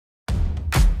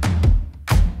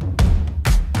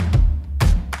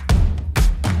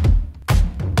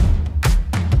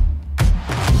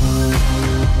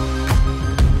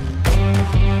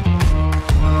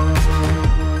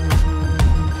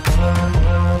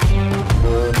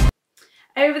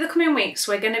weeks,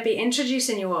 we're going to be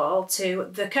introducing you all to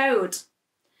the code.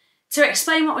 To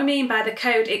explain what we mean by the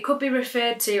code, it could be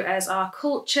referred to as our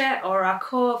culture or our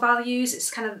core values. It's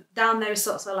kind of down those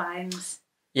sorts of lines.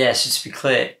 Yeah, so to be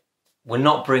clear, we're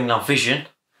not bringing our vision.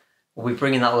 We'll be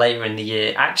bringing that later in the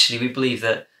year. Actually, we believe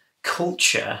that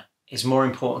culture is more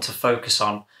important to focus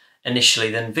on initially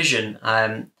than vision.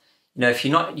 If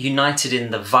you're not united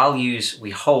in the values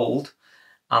we hold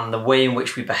and the way in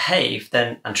which we behave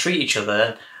and treat each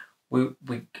other,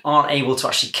 we aren't able to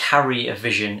actually carry a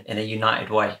vision in a united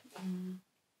way.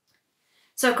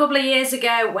 So a couple of years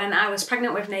ago, when I was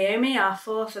pregnant with Naomi, our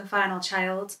fourth and final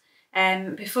child,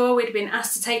 before we'd been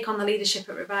asked to take on the leadership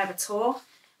at Revive at all,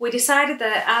 we decided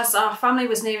that as our family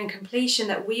was nearing completion,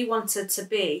 that we wanted to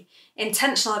be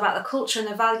intentional about the culture and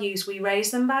the values we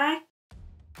raised them by.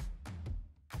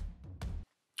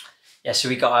 Yeah, so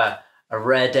we got a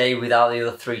rare day without the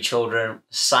other three children,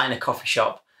 sat in a coffee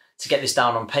shop to get this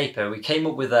down on paper. We came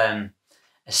up with a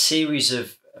series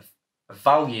of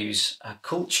values, a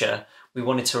culture we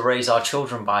wanted to raise our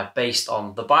children by based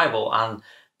on the Bible and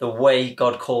the way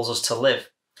God calls us to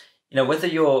live. Whether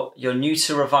you're new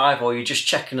to Revive or you're just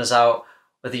checking us out,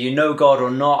 whether you know God or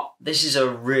not, this is a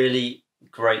really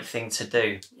great thing to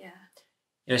do.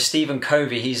 Yeah. Stephen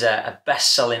Covey, he's a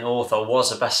best-selling author,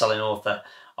 was a best-selling author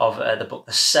of the book,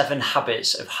 The 7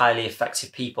 Habits of Highly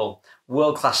Effective People,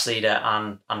 world-class leader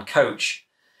and coach.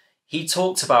 He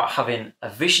talked about having a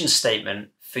vision statement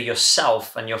for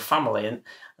yourself and your family. And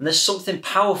there's something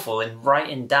powerful in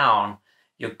writing down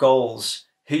your goals,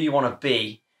 who you want to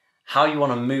be, how you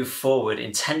want to move forward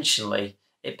intentionally.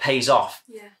 It pays off.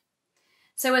 Yeah.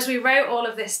 So as we wrote all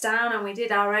of this down and we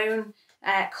did our own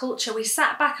culture, we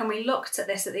sat back and we looked at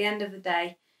this at the end of the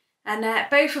day. And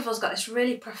both of us got this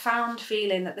really profound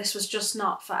feeling that this was just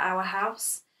not for our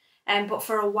house, but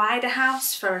for a wider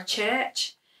house, for a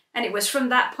church. And it was from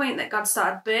that point that God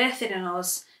started birthing in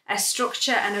us a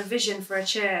structure and a vision for a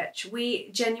church. We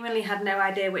genuinely had no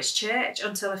idea which church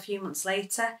until a few months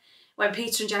later, when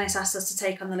Peter and Janice asked us to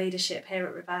take on the leadership here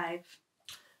at Revive.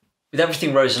 With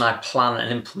everything Rose and I plan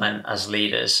and implement as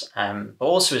leaders, but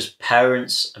also as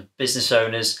parents and business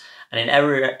owners, and in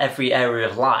every area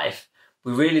of life,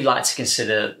 we really like to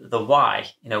consider the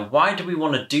why. Why do we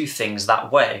want to do things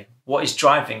that way? What is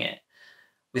driving it?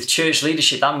 With church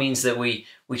leadership, that means that we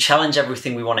challenge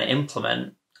everything we want to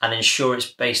implement and ensure it's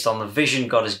based on the vision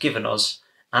God has given us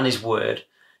and His Word,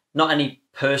 not any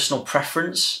personal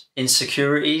preference,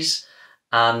 insecurities,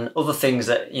 and other things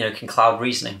that can cloud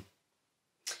reasoning.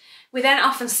 We then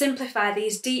often simplify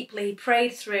these deeply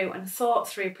prayed through and thought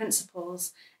through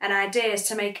principles and ideas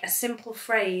to make a simple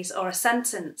phrase or a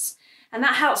sentence, and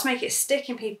that helps make it stick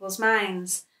in people's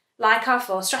minds, like our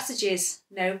 4 strategies: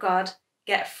 know God,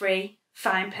 get free,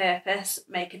 find purpose,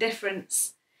 make a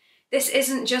difference. This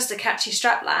isn't just a catchy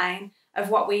strapline of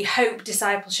what we hope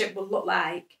discipleship will look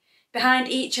like. Behind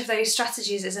each of those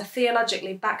strategies is a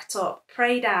theologically backed up,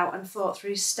 prayed out and thought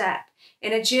through step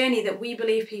in a journey that we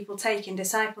believe people take in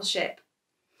discipleship.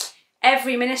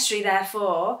 Every ministry,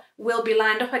 therefore, will be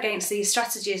lined up against these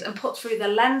strategies and put through the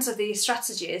lens of these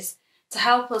strategies to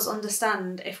help us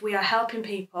understand if we are helping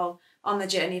people on the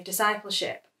journey of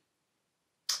discipleship.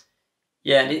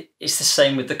 Yeah, and it's the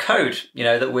same with the code,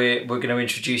 that we're going to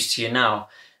introduce to you now.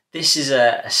 This is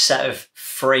a set of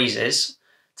phrases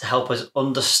to help us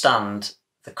understand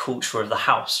the culture of the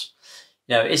house.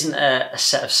 It isn't a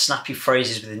set of snappy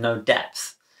phrases with no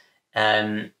depth.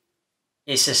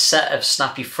 It's a set of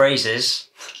snappy phrases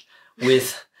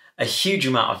with a huge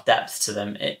amount of depth to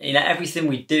them. Everything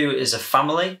we do as a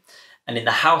family and in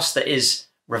the house that is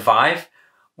Revive,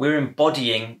 we're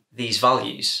embodying these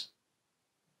values.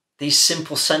 These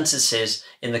simple sentences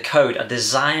in the code are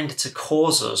designed to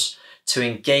cause us to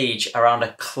engage around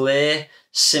a clear,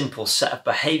 simple set of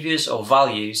behaviours or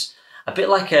values, a bit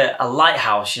like a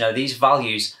lighthouse. These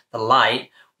values, the light,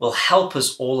 will help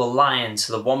us all align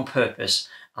to the one purpose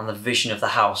and the vision of the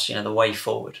house, the way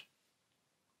forward.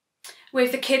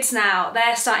 With the kids now,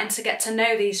 they're starting to get to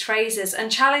know these phrases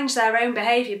and challenge their own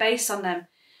behaviour based on them.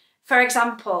 For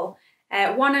example,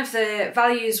 one of the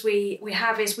values we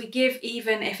have is we give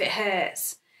even if it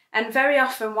hurts. And very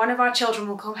often one of our children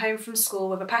will come home from school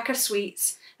with a pack of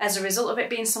sweets as a result of it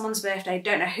being someone's birthday.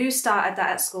 Don't know who started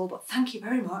that at school, but thank you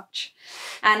very much.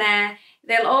 And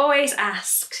they'll always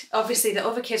ask, obviously the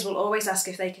other kids will always ask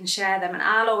if they can share them, and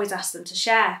I'll always ask them to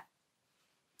share.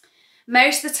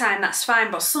 Most of the time that's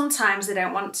fine, but sometimes they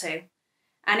don't want to.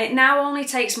 And it now only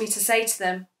takes me to say to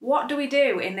them, what do we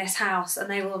do in this house? And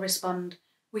they will respond,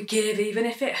 we give even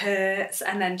if it hurts,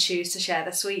 and then choose to share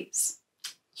the sweets.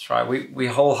 That's right. We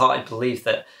wholeheartedly believe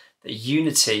that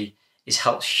unity is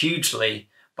helped hugely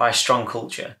by a strong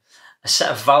culture, a set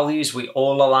of values we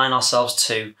all align ourselves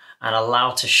to and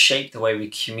allow to shape the way we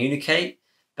communicate,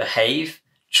 behave,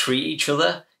 treat each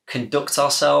other, conduct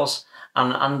ourselves,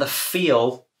 and the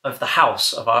feel of the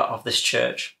house of this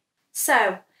church.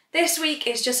 So, this week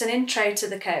is just an intro to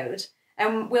the code,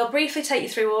 and we'll briefly take you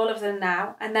through all of them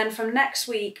now, and then from next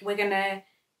week we're going to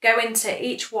go into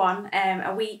each one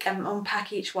a week and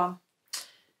unpack each one.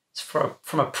 So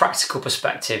from a practical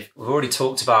perspective, we've already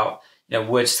talked about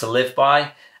words to live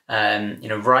by,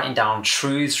 writing down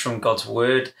truths from God's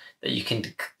word that you can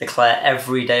declare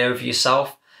every day over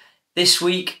yourself. This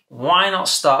week, why not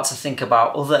start to think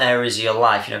about other areas of your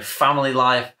life, family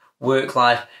life, work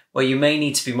life, where you may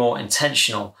need to be more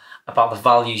intentional about the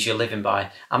values you're living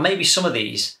by. And maybe some of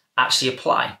these actually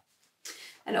apply.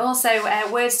 And also,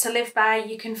 words to live by,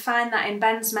 you can find that in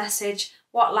Ben's message,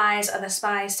 What Lies Are the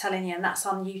Spies Telling You? And that's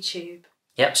on YouTube.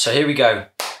 Yep, so here we go.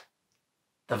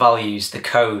 The values, the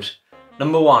code.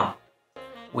 Number 1,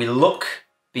 we look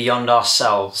beyond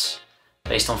ourselves,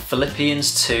 based on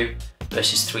Philippians 2,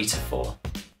 verses 3 to 4.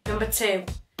 Number 2,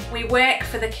 we work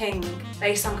for the King,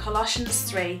 based on Colossians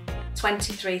 3,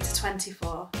 23 to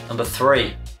 24. Number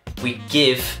 3, we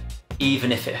give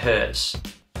even if it hurts,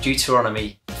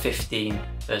 Deuteronomy 15,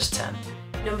 verse 10.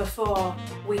 Number 4,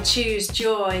 we choose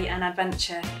joy and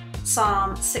adventure,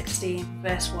 Psalm 16,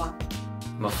 verse 1.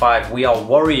 Number 5, we are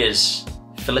warriors,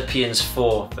 Philippians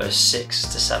 4, verse 6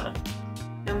 to 7.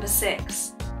 Number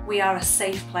 6, we are a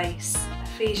safe place,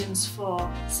 Ephesians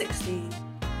 4, 16.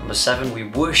 Number 7, we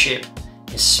worship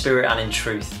in spirit and in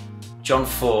truth, John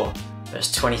 4,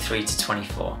 verse 23 to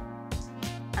 24.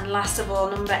 And last of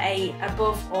all, number 8,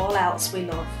 above all else we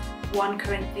love, 1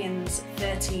 Corinthians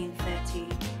 13, 13.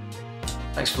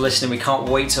 Thanks for listening. We can't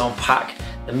wait to unpack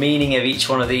the meaning of each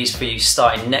one of these for you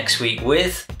starting next week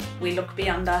with We Look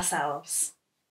Beyond Ourselves.